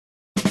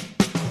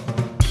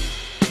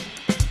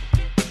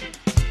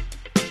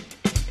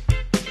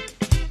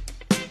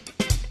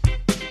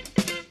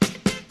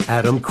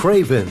Adam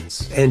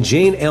Cravens and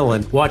Jane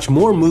Ellen watch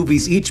more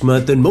movies each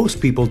month than most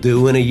people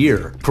do in a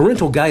year.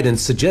 Parental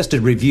Guidance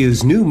Suggested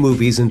reviews new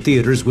movies in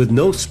theaters with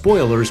no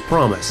spoilers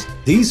promise.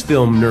 These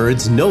film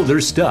nerds know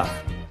their stuff.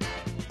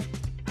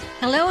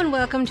 Hello and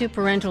welcome to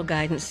Parental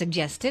Guidance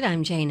Suggested.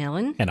 I'm Jane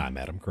Ellen. And I'm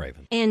Adam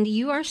Craven. And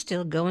you are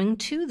still going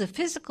to the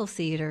physical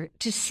theater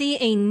to see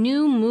a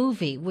new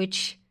movie,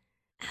 which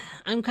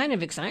I'm kind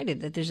of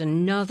excited that there's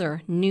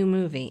another new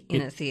movie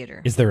in a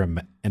theater. Is there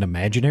an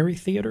imaginary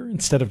theater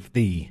instead of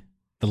the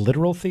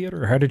literal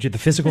theater? Or how did you, the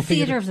physical theater?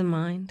 The theater of the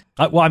mind.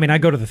 Well, I mean, I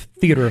go to the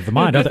theater of the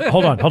mind.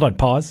 Hold on,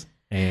 pause.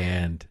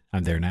 And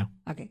I'm there now.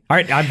 Okay. All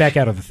right, I'm back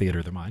out of the theater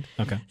of the mind.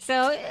 Okay.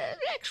 So,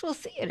 actual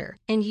theater.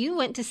 And you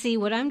went to see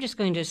what I'm just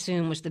going to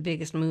assume was the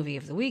biggest movie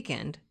of the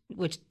weekend,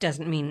 which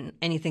doesn't mean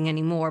anything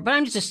anymore. But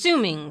I'm just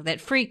assuming that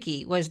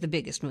Freaky was the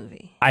biggest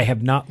movie. I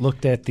have not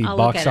looked at the I'll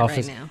box look at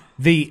office. It right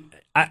now.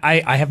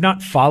 I have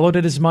not followed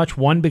it as much.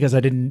 One, because I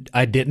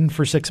didn't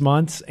for 6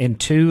 months, and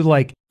two,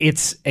 like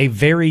it's a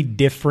very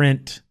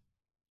different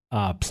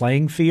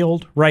playing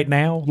field right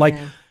now. Like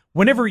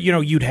whenever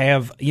you'd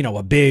have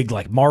a big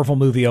like Marvel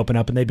movie open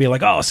up and they'd be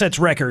like, oh, sets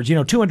records,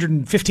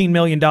 $215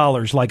 million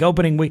like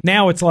opening week.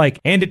 Now it's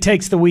like, and it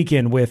takes the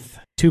weekend with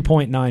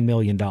 $2.9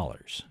 million,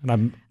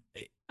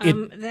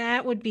 and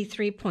that would be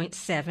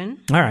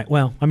 3.7. All right.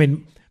 Well, I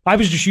mean, I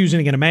was just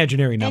using an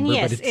imaginary number. And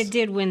yes, but it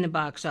did win the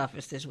box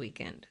office this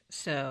weekend.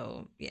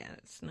 So, yeah,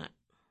 it's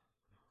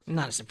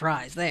not a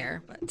surprise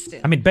there, but still.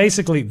 I mean,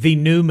 basically, the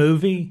new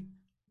movie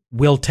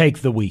will take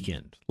the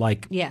weekend.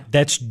 Like,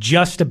 that's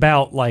just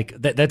about, like,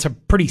 that's a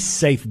pretty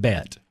safe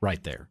bet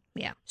right there.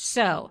 Yeah.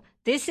 So,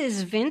 this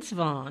is Vince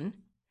Vaughn,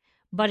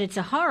 but it's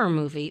a horror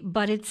movie,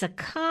 but it's a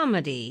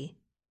comedy,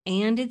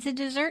 and it's a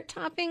dessert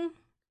topping,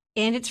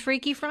 and it's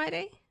Freaky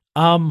Friday?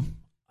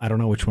 I don't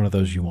know which one of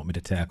those you want me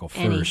to tackle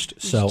first.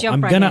 So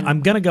I'm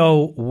right gonna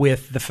go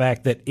with the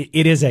fact that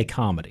it is a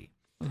comedy.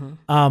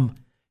 Mm-hmm.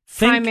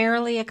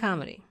 Primarily a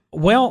comedy.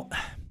 Well,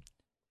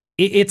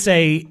 it's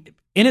in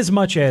as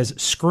much as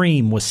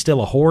Scream was still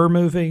a horror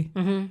movie,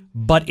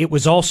 but it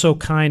was also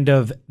kind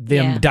of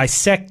them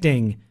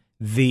dissecting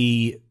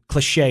the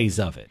cliches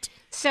of it.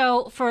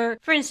 So for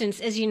instance,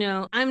 as you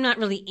know, I'm not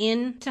really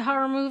into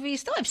horror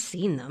movies, though I've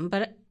seen them,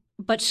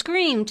 but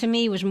Scream to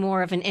me was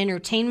more of an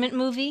entertainment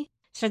movie.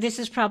 So this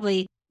is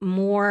probably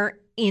more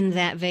in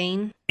that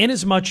vein.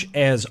 Inasmuch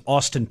as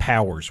Austin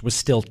Powers was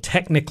still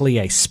technically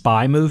a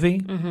spy movie,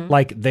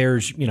 like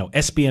there's,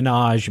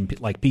 espionage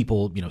and like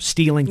people,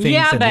 stealing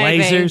things and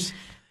lasers.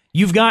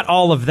 You've got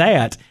all of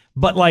that,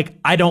 but like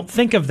I don't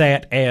think of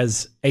that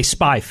as a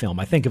spy film.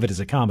 I think of it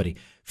as a comedy.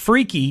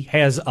 Freaky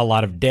has a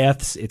lot of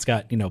deaths. It's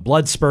got,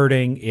 blood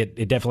spurting.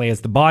 It definitely has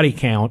the body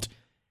count,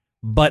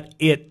 but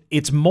it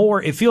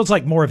feels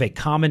like more of a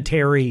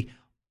commentary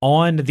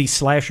on the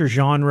slasher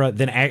genre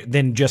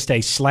than just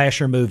a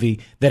slasher movie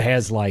that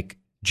has like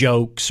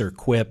jokes or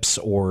quips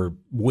or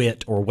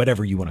wit or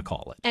whatever you want to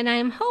call it. And I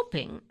am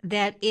hoping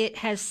that it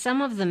has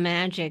some of the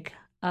magic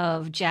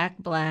of Jack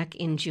Black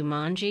in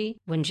Jumanji,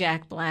 when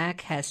Jack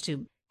Black has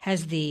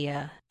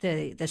the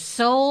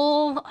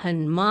soul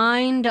and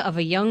mind of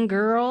a young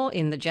girl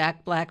in the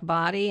Jack Black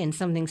body, and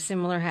something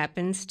similar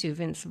happens to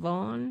Vince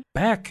Vaughn.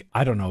 Back,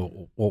 I don't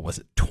know, what was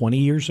it, 20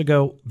 years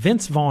ago?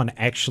 Vince Vaughn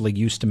actually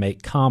used to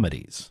make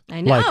comedies.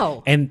 I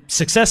know. And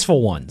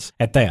successful ones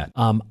at that.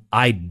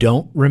 I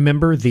don't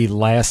remember the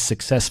last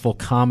successful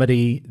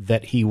comedy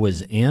that he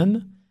was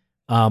in.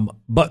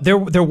 But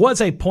there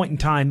was a point in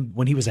time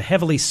when he was a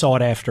heavily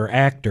sought after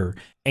actor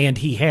and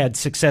he had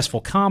successful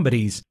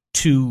comedies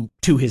to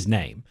his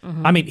name.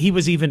 I mean, he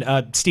was even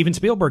Steven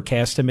Spielberg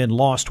cast him in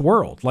Lost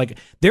World. Like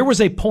there was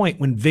a point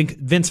when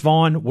Vince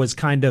Vaughn was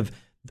kind of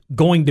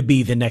going to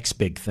be the next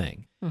big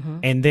thing.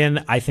 And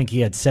then I think he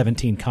had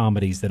 17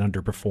 comedies that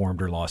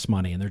underperformed or lost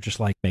money, and they're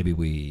just like, maybe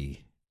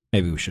we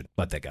should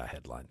let that guy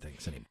headline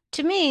things anymore.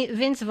 To me,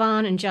 Vince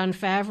Vaughn and Jon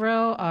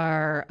Favreau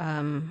are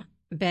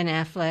Ben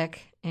Affleck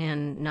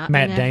and not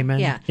Matt Damon.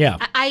 Yeah.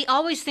 I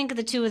always think of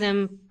the two of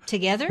them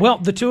together. Well,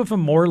 the two of them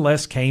more or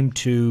less came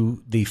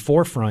to the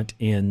forefront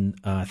in,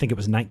 I think it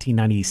was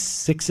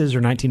 1996's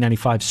or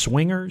 1995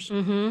 Swingers.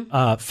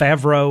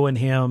 Favreau and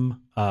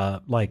him,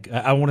 I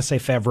want to say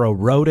Favreau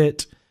wrote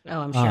it.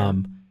 Oh, I'm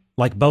sure.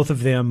 Like both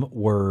of them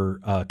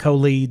were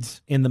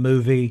co-leads in the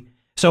movie.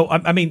 So,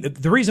 I mean,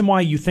 the reason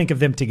why you think of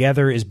them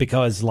together is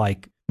because,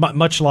 like,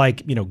 much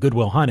like, Good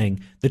Will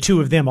Hunting, the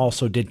two of them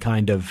also did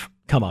kind of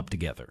come up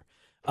together.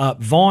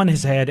 Vaughn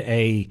has had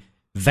a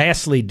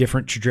vastly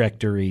different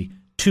trajectory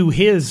to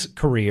his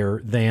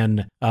career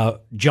than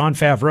Jon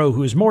Favreau,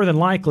 who is more than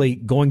likely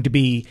going to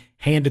be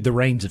handed the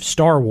reins of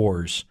Star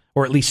Wars,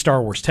 or at least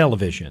Star Wars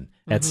television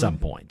at some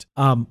point.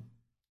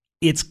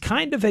 It's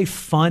kind of a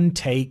fun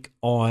take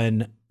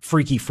on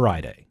Freaky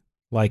Friday,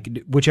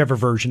 like whichever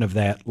version of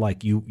that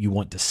like you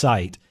want to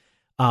cite.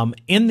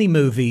 In the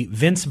movie,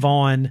 Vince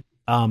Vaughn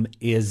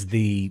is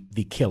the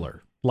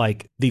killer.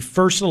 Like the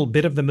first little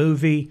bit of the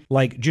movie,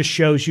 like just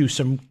shows you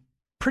some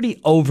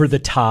pretty over the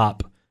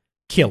top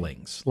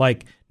killings.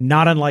 Like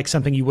not unlike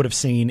something you would have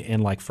seen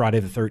in like Friday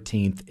the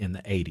 13th in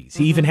the 80s.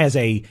 He even has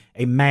a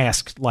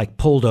mask like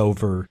pulled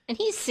over. And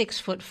he's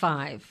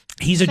 6'5".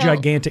 He's a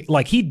gigantic,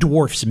 like he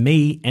dwarfs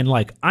me, and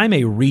like I'm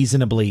a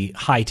reasonably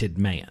heighted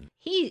man.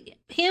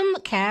 Him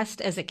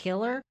cast as a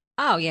killer.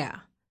 Oh yeah.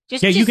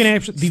 You can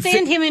actually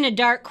stand him in a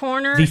dark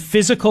corner. The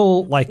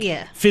physical, like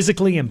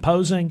physically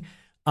imposing.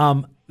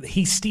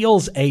 He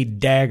steals a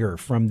dagger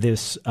from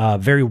this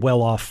very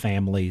well-off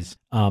families.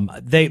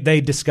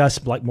 They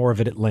discuss like more of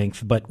it at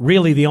length, but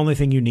really the only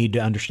thing you need to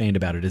understand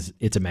about it is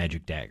it's a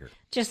magic dagger.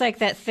 Just like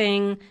that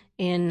thing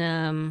in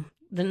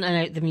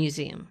the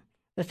museum.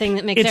 The thing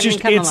that makes everything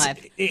come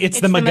alive.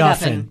 It's the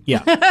MacGuffin.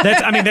 Yeah,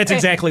 that's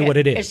exactly what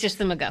it is. It's just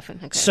the MacGuffin.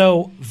 Okay.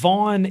 So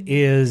Vaughn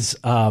is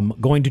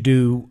going to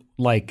do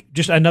like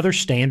just another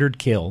standard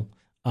kill,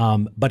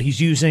 but he's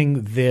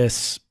using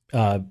this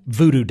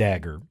voodoo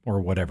dagger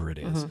or whatever it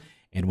is.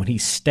 And when he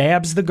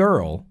stabs the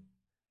girl,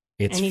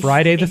 it's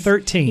Friday the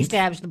 13th. He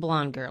stabs the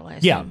blonde girl, I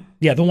assume.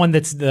 Yeah, the one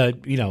that's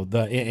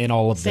in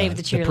all of save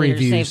the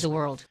cheerleader, save the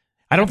world.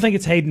 I don't think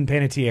it's Hayden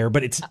Panettiere,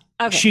 but it's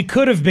she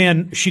could have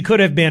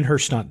been her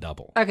stunt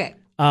double. Okay.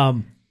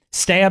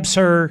 Stabs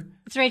her.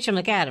 It's Rachel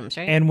McAdams,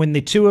 right? And when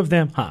the two of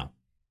them,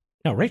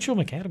 no, Rachel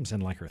McAdams in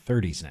like her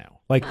 30s now.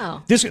 Like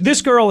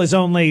this girl is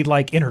only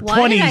like in her 20s.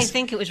 Why did I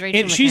think it was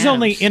Rachel McAdams? She's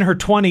only in her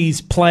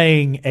 20s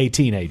playing a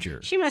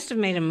teenager. She must have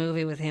made a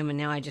movie with him, and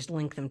now I just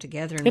link them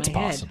together in my head. It's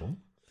possible.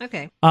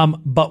 Okay.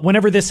 But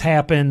whenever this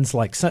happens,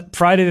 like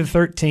Friday the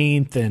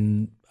 13th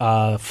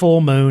and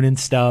full moon and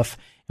stuff,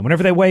 and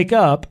whenever they wake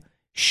up,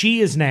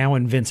 she is now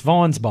in Vince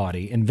Vaughn's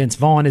body, and Vince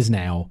Vaughn is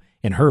now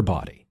in her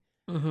body.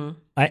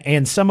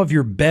 And some of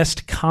your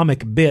best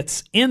comic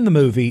bits in the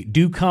movie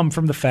do come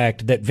from the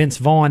fact that Vince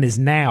Vaughn is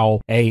now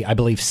I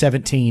believe,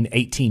 17,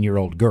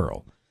 18-year-old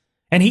girl.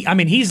 And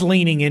he's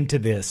leaning into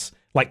this,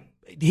 like,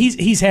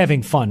 he's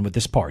having fun with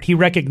this part. He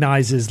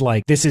recognizes,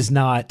 like, this is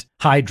not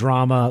high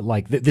drama,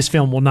 like, this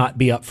film will not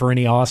be up for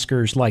any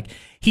Oscars. Like,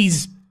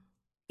 he's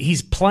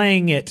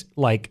playing it,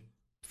 like,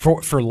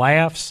 for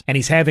laughs, and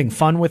he's having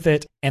fun with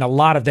it, and a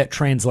lot of that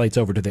translates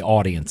over to the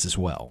audience as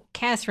well.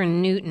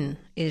 Catherine Newton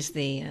is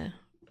the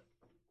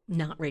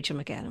not Rachel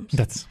McAdams.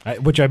 That's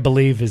which I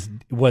believe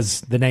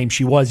was the name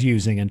she was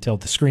using until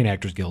the Screen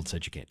Actors Guild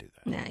said you can't do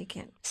that. No, you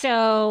can't.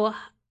 So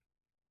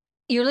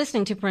you're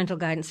listening to Parental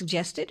Guidance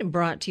Suggested,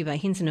 brought to you by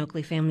Hinson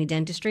Oakley Family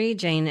Dentistry.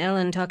 Jane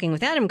Ellen talking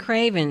with Adam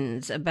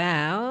Cravens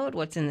about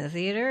what's in the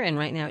theater, and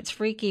right now it's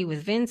Freaky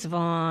with Vince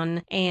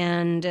Vaughn,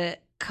 and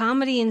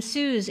comedy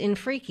ensues in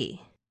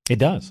Freaky. It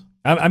does.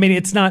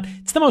 It's not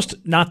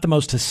the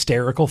most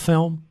hysterical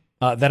film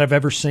that I've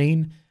ever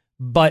seen,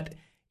 but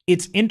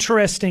it's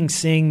interesting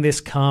seeing this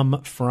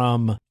come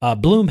from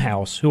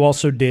Blumhouse, who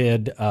also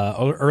did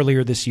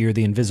earlier this year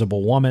The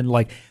Invisible Woman.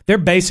 Like, they're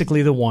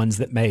basically the ones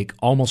that make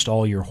almost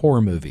all your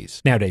horror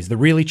movies nowadays. The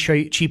really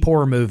cheap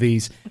horror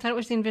movies. I thought it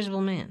was The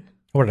Invisible Man.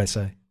 What did I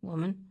say?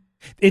 Woman.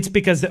 It's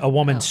because a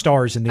woman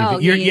stars in the.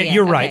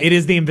 You're right. Okay. It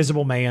is The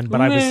Invisible Man,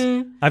 but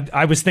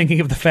I was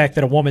thinking of the fact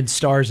that a woman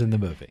stars in the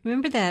movie.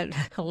 Remember that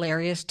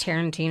hilarious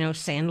Tarantino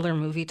Sandler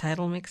movie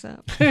title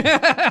mix-up?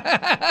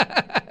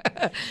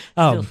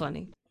 Still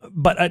funny.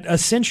 But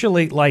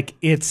essentially, like,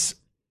 it's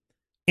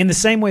in the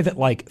same way that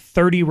like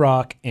 30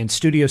 Rock and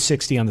Studio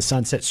 60 on the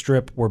Sunset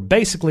Strip were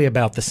basically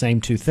about the same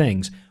two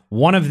things.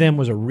 One of them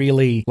was a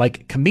really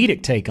like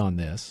comedic take on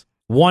this.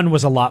 One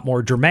was a lot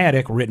more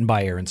dramatic, written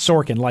by Aaron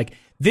Sorkin. Like,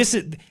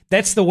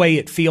 that's the way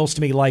it feels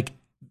to me. Like,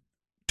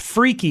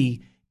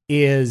 Freaky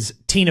is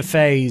Tina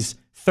Fey's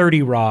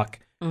 30 Rock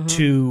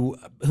to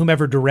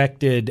whomever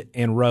directed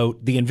and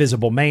wrote The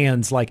Invisible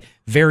Man's, like,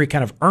 very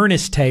kind of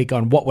earnest take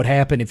on what would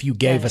happen if you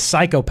gave a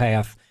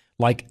psychopath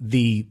like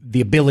the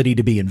ability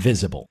to be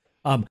invisible.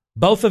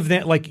 Both of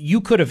them, like,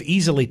 you could have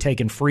easily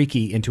taken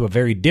Freaky into a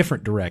very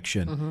different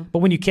direction, but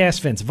when you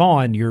cast Vince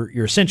Vaughn,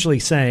 you're essentially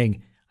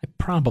saying, I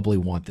probably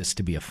want this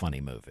to be a funny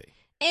movie.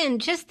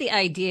 And just the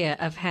idea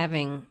of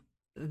having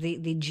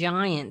the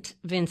giant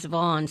Vince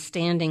Vaughn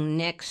standing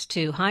next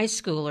to high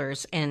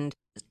schoolers and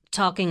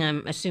talking,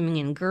 I'm assuming,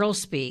 in girl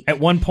speak. At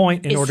one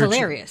point, in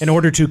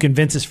order to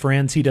convince his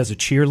friends, he does a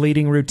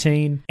cheerleading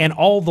routine. And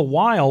all the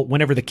while,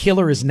 whenever the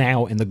killer is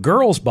now in the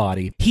girl's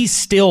body, he's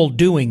still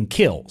doing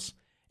kills.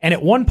 And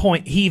at one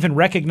point, he even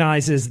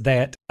recognizes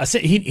that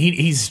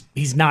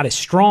he's not as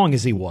strong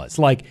as he was.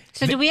 Like,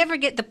 so do we ever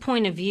get the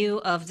point of view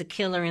of the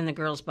killer in the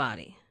girl's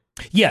body?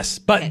 Yes,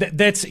 but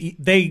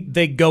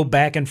they go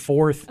back and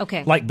forth,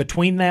 like,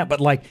 between that. But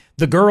like,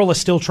 the girl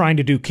is still trying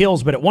to do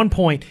kills, but at one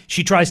point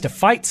she tries to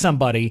fight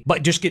somebody,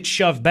 but just gets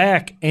shoved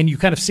back, and you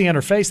kind of see on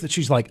her face that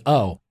she's like,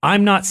 "Oh,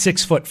 I'm not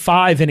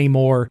 6'5"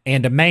 anymore,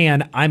 and a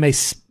man. I'm a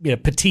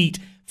petite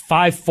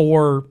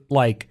 5'4"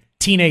 like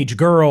teenage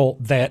girl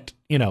that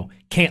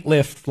can't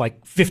lift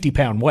like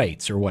 50-pound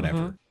weights or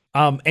whatever."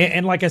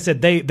 And like I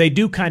said, they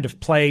do kind of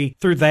play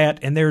through that,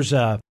 and there's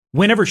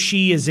whenever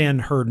she is in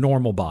her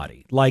normal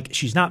body, like,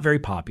 she's not very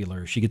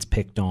popular. She gets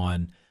picked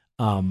on.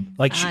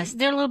 Is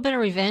there a little bit of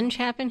revenge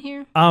happen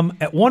here?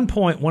 At one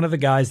point, one of the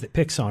guys that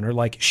picks on her,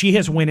 like she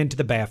has went into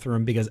the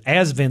bathroom because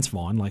as Vince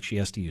Vaughn, like she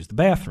has to use the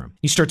bathroom.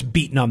 He starts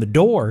beating on the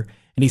door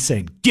and he's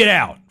saying, "Get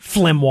out,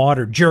 flimwad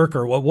or jerk,"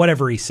 or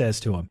whatever he says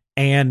to him.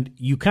 And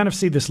you kind of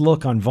see this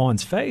look on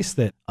Vaughn's face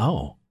that,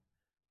 oh,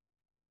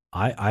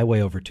 I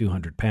weigh over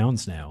 200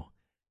 pounds now.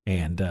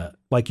 And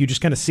like you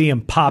just kind of see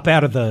him pop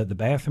out of the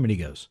bathroom and he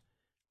goes,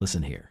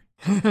 "Listen here."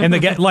 And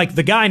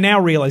the guy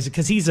now realizes,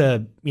 because he's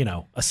a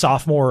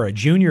sophomore or a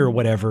junior or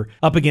whatever,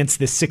 up against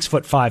this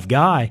 6'5"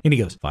 guy, and he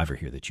goes, "If I ever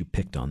hear that you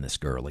picked on this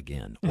girl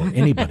again, or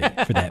anybody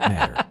for that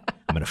matter,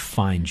 I'm going to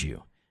find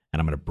you and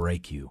I'm going to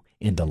break you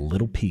into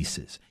little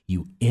pieces.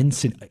 You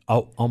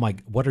oh my,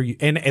 what are you?"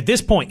 And at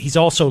this point, he's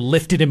also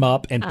lifted him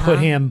up and put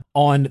him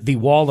on the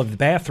wall of the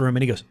bathroom,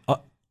 and he goes,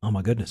 "Oh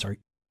my goodness, are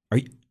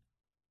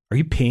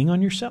you peeing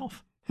on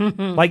yourself?"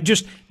 Like,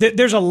 just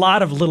there's a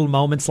lot of little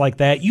moments like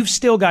that. You've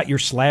still got your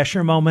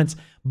slasher moments,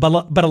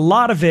 but a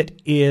lot of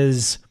it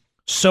is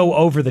so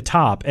over the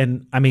top.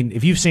 And I mean,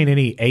 if you've seen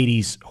any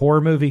 80s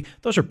horror movie,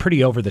 those are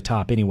pretty over the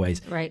top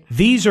anyways. Right.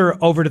 These are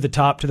over to the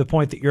top to the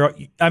point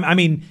that I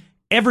mean,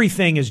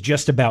 everything is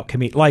just about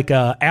comedy. Like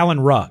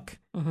Alan Ruck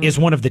is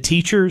one of the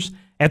teachers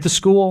at the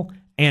school,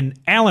 and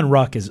Alan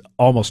Ruck is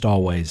almost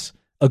always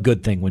a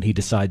good thing when he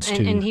decides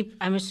to. And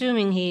I'm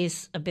assuming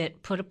he's a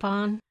bit put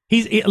upon.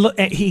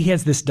 He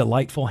has this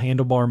delightful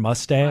handlebar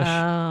mustache,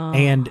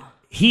 and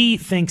he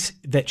thinks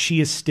that she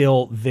is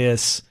still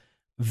this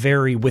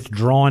very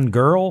withdrawn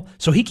girl,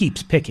 so he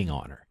keeps picking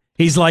on her.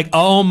 He's like,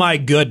 "Oh my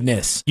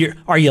goodness,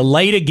 are you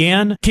late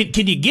again?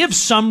 Can you give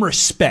some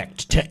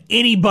respect to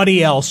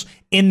anybody else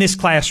in this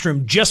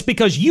classroom? Just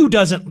because you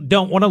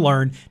don't want to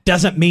learn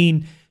doesn't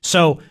mean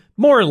so."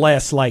 More or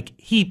less, like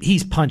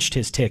he's punched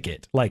his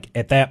ticket. Like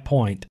at that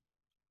point.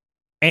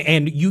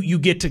 And you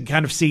get to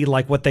kind of see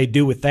like what they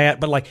do with that,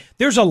 but like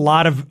there's a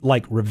lot of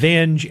like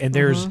revenge, and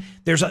there's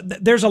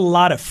a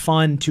lot of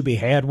fun to be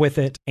had with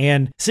it.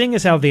 And seeing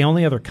as how the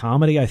only other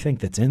comedy I think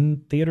that's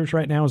in theaters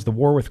right now is The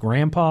War with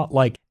Grandpa,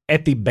 like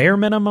at the bare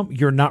minimum,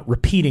 you're not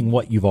repeating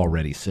what you've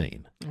already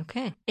seen.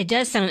 Okay, it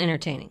does sound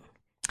entertaining,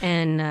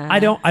 and I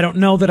don't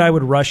know that I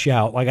would rush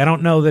out. Like I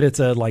don't know that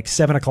it's a like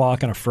 7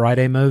 o'clock on a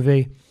Friday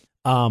movie.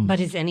 But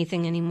is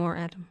anything anymore,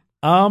 Adam?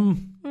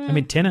 I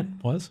mean, Tenet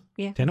was.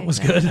 Yeah, Tenet was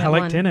good. I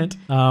like Tenet.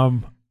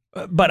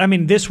 But I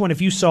mean, this one,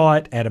 if you saw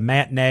it at a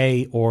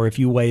matinee or if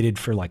you waited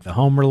for like the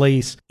home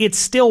release, it's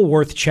still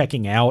worth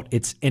checking out.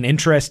 It's an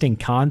interesting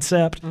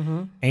concept,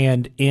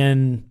 and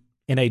in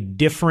a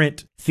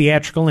different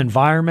theatrical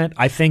environment,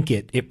 I think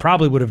it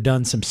probably would have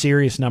done some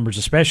serious numbers,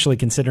 especially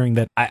considering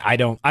that I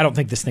don't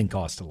think this thing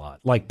cost a lot.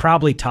 Like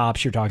probably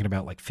tops, you're talking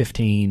about like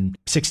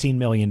 $15-16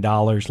 million.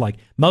 Like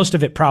most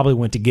of it probably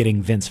went to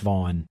getting Vince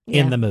Vaughn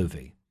in the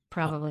movie.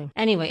 Probably.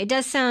 Anyway, it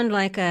does sound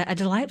like a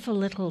delightful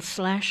little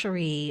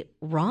slashery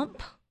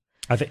romp.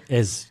 I think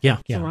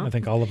I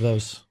think all of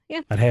those.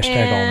 Yeah. I'd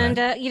hashtag all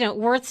that. And,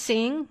 worth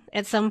seeing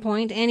at some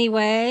point.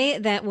 Anyway,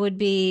 that would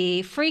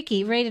be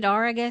freaky. Rated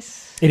R, I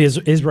guess. It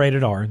is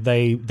rated R.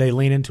 They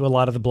lean into a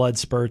lot of the blood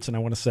spurts, and I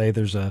want to say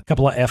there's a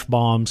couple of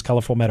F-bombs,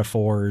 colorful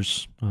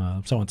metaphors, so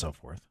on and so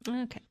forth.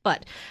 Okay.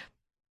 But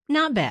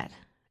not bad.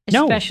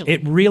 Especially. No,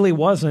 it really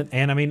wasn't.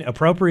 And I mean,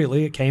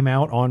 appropriately, it came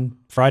out on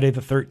Friday the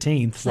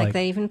 13th. It's like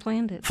they even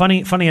planned it.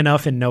 Funny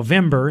enough, in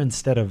November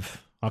instead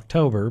of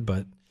October,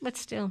 but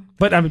still.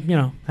 But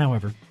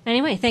however.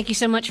 Anyway, thank you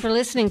so much for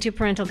listening to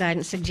Parental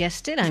Guidance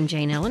Suggested. I'm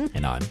Jane Ellen.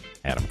 And I'm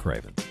Adam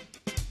Craven.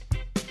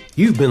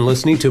 You've been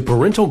listening to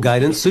Parental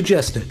Guidance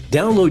Suggested.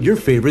 Download your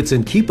favorites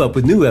and keep up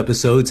with new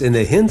episodes in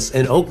the Hints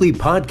and Oakley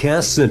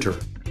Podcast Center.